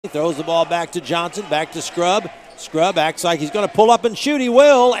He throws the ball back to Johnson, back to Scrubb. Scrubb acts like he's going to pull up and shoot. He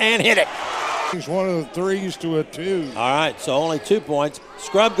will, and hit it. He's one of the threes to a 2. All right, so only 2 points.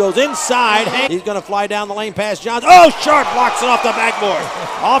 Scrubb goes inside. He's going to fly down the lane past Johnson. Oh, Sharp blocks it off the backboard.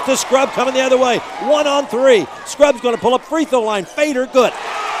 Off to Scrubb, coming the other way. 1 on 3. Scrubb's going to pull up free throw line. Fader, good.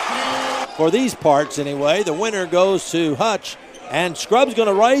 For these parts, anyway, the winner goes to Hutch. And Scrubb's going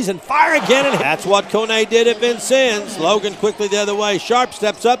to raise and fire again. And that's what Kone did at Vincennes. Logan quickly the other way. Sharp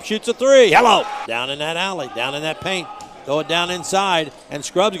steps up, shoots a 3. Hello. Down in that alley, down in that paint. Throw it down inside. And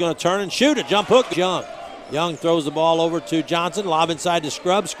Scrubb's going to turn and shoot a jump hook. Young. Young throws the ball over to Johnson. Lob inside to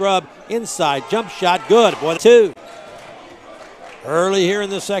Scrubb. Scrubb inside. Jump shot. Good. Boy, 2. Early here in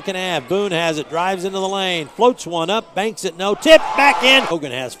the second half. Boone has it. Drives into the lane. Floats one up. Banks it. No. Tip. Back in.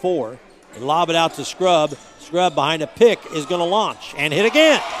 Logan has 4. And lob it out to Scrubb. Scrubb behind a pick is going to launch and hit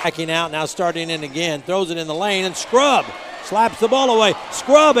again. Backing out, now starting in again. Throws it in the lane, and Scrubb slaps the ball away.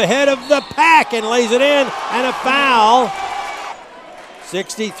 Scrubb ahead of the pack and lays it in, and a foul.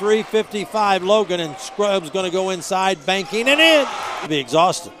 63-55 Logan, and Scrubb's going to go inside, banking and in. He'll be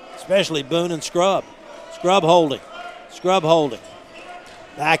exhausted, especially Boone and Scrubb. Scrubb holding. Scrubb holding.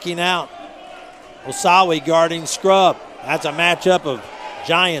 Backing out. Osawi guarding Scrubb. That's a matchup of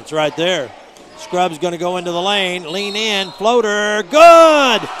giants right there. Scrubb's going to go into the lane, lean in, floater,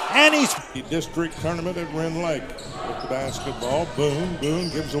 good! And he's... The district tournament at Wren Lake with the basketball. Boone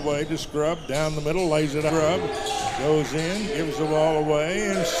gives away to Scrubb, down the middle, lays it up. Scrubb goes in, gives the ball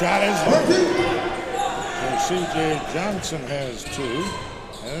away, and shot is good. So C.J. Johnson has 2,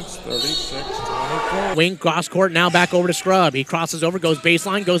 and it's 36-24. Wing cross court, now back over to Scrubb. He crosses over, goes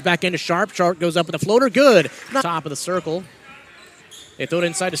baseline, goes back into Sharp. Sharp goes up with a floater, good. Top of the circle. They throw it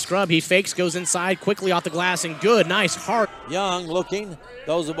inside to Scrubb. He fakes, goes inside, quickly off the glass, and good. Nice, hard. Young looking,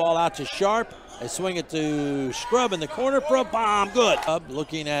 throws the ball out to Sharp. They swing it to Scrubb in the corner for a bomb. Good.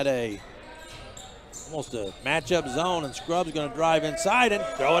 Looking at almost a matchup zone, and Scrubb's going to drive inside and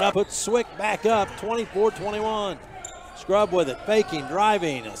throw it up. Puts Swick back up, 24-21. Scrubb with it, faking,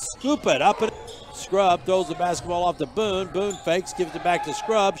 driving, scoop it up. Scrubb throws the basketball off to Boone. Boone fakes, gives it back to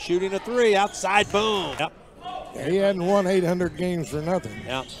Scrubb, shooting a 3 outside Boone. Yep. He hadn't won 800 games for nothing.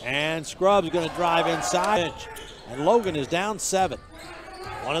 Yeah, and Scrubb's going to drive inside. And Logan is down 7.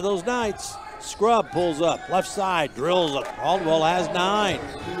 One of those nights. Scrubb pulls up, left side, drills up. Caldwell has 9.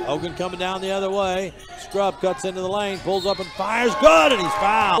 Logan coming down the other way. Scrubb cuts into the lane, pulls up and fires. Good, and he's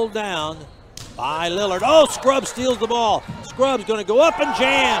fouled. Pulled down by Lillard. Oh, Scrubb steals the ball. Scrubb's going to go up and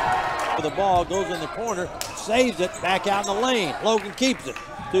jam. The ball goes in the corner, saves it, back out in the lane. Logan keeps it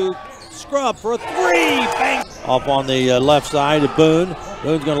to Scrubb for a 3. Bang! Off on the left side of Boone.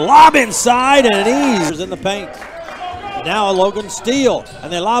 Boone's going to lob inside, and he's in the paint. Now a Logan steal,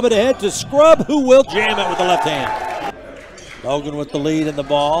 and they lob it ahead to Scrubb, who will jam it with the left hand. Logan with the lead in the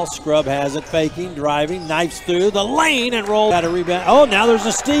ball. Scrubb has it, faking, driving, knifes through the lane and rolls. Got a rebound. Oh, now there's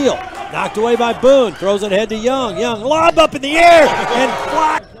a steal. Knocked away by Boone. Throws it ahead to Young. Young lob up in the air and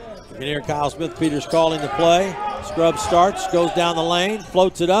fly. You can hear Kyle Smith-Peters calling the play. Scrubb starts, goes down the lane,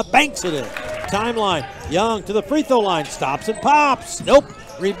 floats it up, banks it in. Timeline, Young to the free throw line, stops and pops. Nope,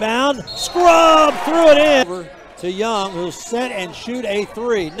 rebound, Scrubb threw it in. Over to Young, who'll set and shoot a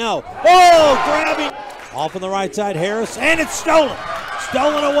 3. No, oh, grabbing. Off on the right side, Harris, and it's stolen.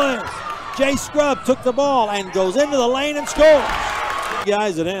 Stolen away. Jay Scrubb took the ball and goes into the lane and scores.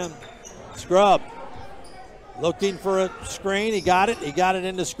 Guys at him. Scrubb looking for a screen, he got it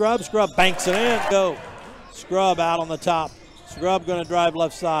into Scrubb. Scrubb banks it in, go. Scrubb out on the top. Scrubb going to drive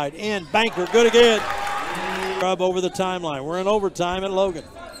left side. In, banker, good again. Scrubb over the timeline. We're in overtime at Logan.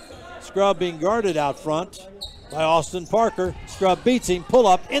 Scrubb being guarded out front by Austin Parker. Scrubb beats him, pull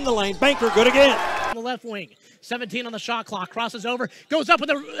up in the lane. Banker, good again. On the left wing, 17 on the shot clock, crosses over, goes up with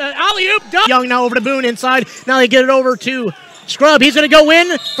the alley-oop. Young now over to Boone inside. Now they get it over to Scrubb. He's going to go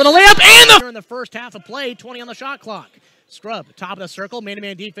in for the layup and in the first half of play, 20 on the shot clock. Scrubb, top of the circle,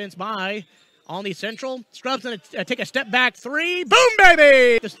 man-to-man defense by Olney Central. Scrubb's going to take a step back 3. Boom,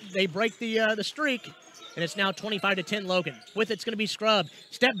 baby! They break the streak, and it's now 25-10 Logan. With it's going to be Scrubb.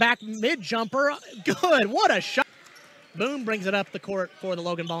 Step back mid-jumper. Good. What a shot. Boone brings it up the court for the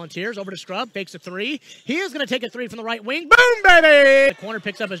Logan Volunteers. Over to Scrubb. Fakes a 3. He is going to take a 3 from the right wing. Boom, baby! The corner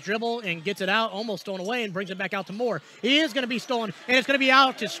picks up his dribble and gets it out. Almost stolen away and brings it back out to Moore. He is going to be stolen, and it's going to be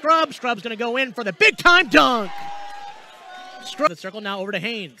out to Scrubb. Scrubb's going to go in for the big-time dunk. Scrubb. The circle now over to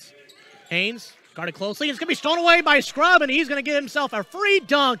Haynes. Haynes guarded closely. It's going to be stolen away by Scrubb, and he's going to get himself a free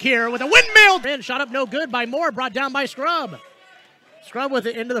dunk here with a windmill. Shot up no good by Moore, brought down by Scrubb. Scrubb with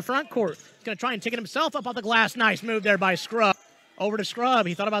it into the front court. He's going to try and take it himself up off the glass. Nice move there by Scrubb. Over to Scrubb.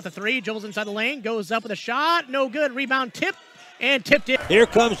 He thought about the 3, dribbles inside the lane, goes up with a shot. No good. Rebound tip and tipped it. Here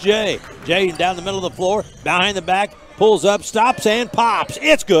comes Jay. Jay down the middle of the floor, behind the back, pulls up, stops, and pops.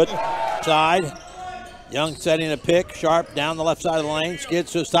 It's good. Side. Young setting a pick. Sharp down the left side of the lane.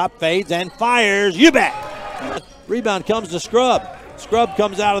 Skids to a stop, fades, and fires. You bet. Rebound comes to Scrubb. Scrubb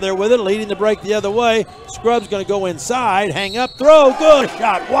comes out of there with it, leading the break the other way. Scrubb's going to go inside, hang up, throw, good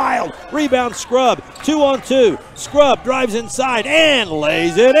shot, wild. Rebound Scrubb, 2-on-2. Scrubb drives inside and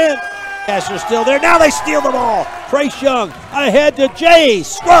lays it in. Cashner's still there. Now they steal the ball. Trace Young ahead to Jay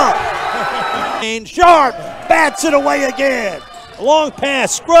Scrubb. And Sharp bats it away again. A long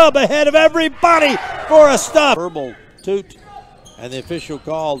pass. Scrubb ahead of everybody for a stop. Verbal toot, and the official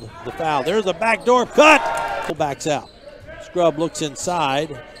called the foul. There's a backdoor cut. Backs out. Scrubb looks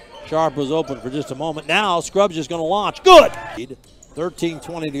inside. Sharp was open for just a moment. Now Scrubb's just going to launch. Good.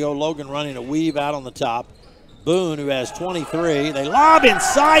 13:20 to go. Logan running a weave out on the top. Boone, who has 23. They lob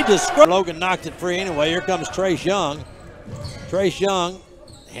inside to Scrubb. Logan knocked it free anyway. Here comes Trace Young. Trace Young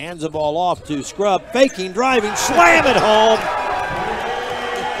hands the ball off to Scrubb. Faking, driving, slam it home.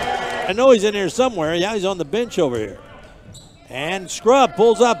 I know he's in here somewhere. Yeah, he's on the bench over here. And Scrubb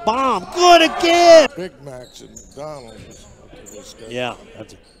pulls up, bomb, good again. Big Macs and McDonald's. Yeah,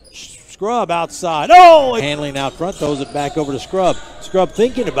 that's it. Scrubb outside. Oh, handling out front, throws it back over to Scrubb. Scrubb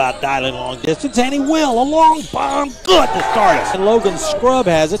thinking about dialing long distance, and he will. A long bomb, good to start us. And Logan Scrubb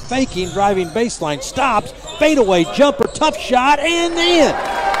has it, faking, driving baseline, stops, fadeaway jumper, tough shot, and in.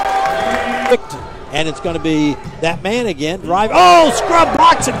 And it's going to be that man again. Drive. Oh, Scrubb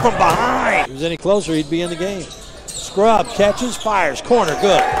blocks it from behind. If he was any closer, he'd be in the game. Scrubb catches, fires, corner,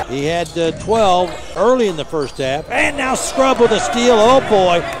 good. He had 12 early in the first half, and now Scrubb with a steal. Oh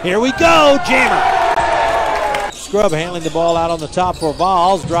boy, here we go, jammer. Scrubb handling the ball out on the top for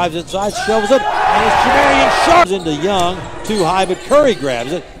Vols, drives inside, shovels it, and it's Jamarian Sharp into Young, too high, but Curry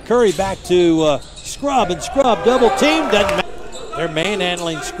grabs it. Curry back to Scrubb, and Scrubb double team, doesn't matter. They're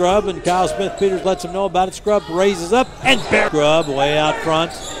manhandling Scrubb, and Kyle Smith-Peters lets him know about it. Scrubb raises up, and Scrubb way out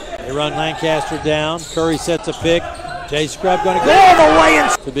front. They run Lancaster down. Curry sets a pick. Jay Scrubb going to go all the way in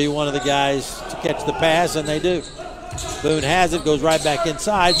to be one of the guys to catch the pass, and they do. Boone has it, goes right back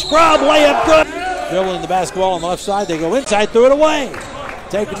inside. Scrubb layup good. Dribbling the basketball on the left side. They go inside, threw it away.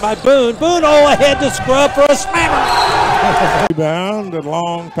 Taken by Boone. Boone all ahead to Scrubb for a slammer. Rebound, a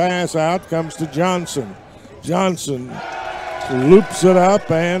long pass out comes to Johnson. Johnson loops it up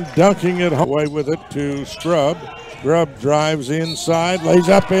and dunking it away with it to Scrubb. Scrubb drives inside, lays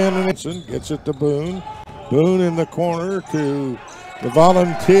up in, and gets it to Boone. Boone in the corner to the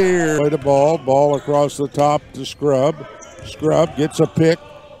Volunteer. Play the ball across the top to Scrubb. Scrubb gets a pick,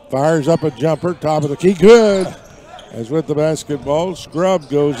 fires up a jumper, top of the key, good. As with the basketball, Scrubb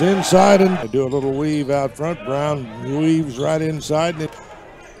goes inside and they do a little weave out front. Brown weaves right inside.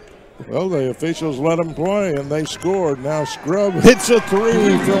 Well, the officials let them play, and they scored. Now Scrubb hits a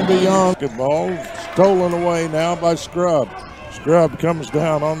three from beyond. Ball stolen away now by Scrubb. Scrubb comes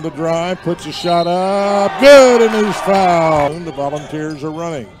down on the drive, puts a shot up, good, and he's fouled. The Volunteers are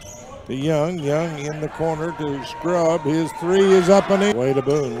running. To Young in the corner to Scrubb. His three is up and in. Way to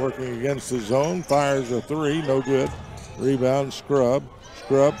Boone, working against the zone, fires a three, no good. Rebound Scrubb.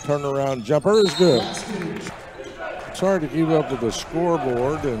 Scrubb turnaround jumper is good. It's hard to keep up with the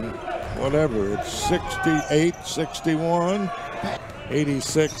scoreboard and whatever. It's 68-61,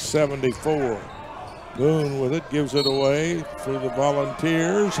 86-74. Boone with it, gives it away for the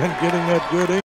Volunteers and getting that good in.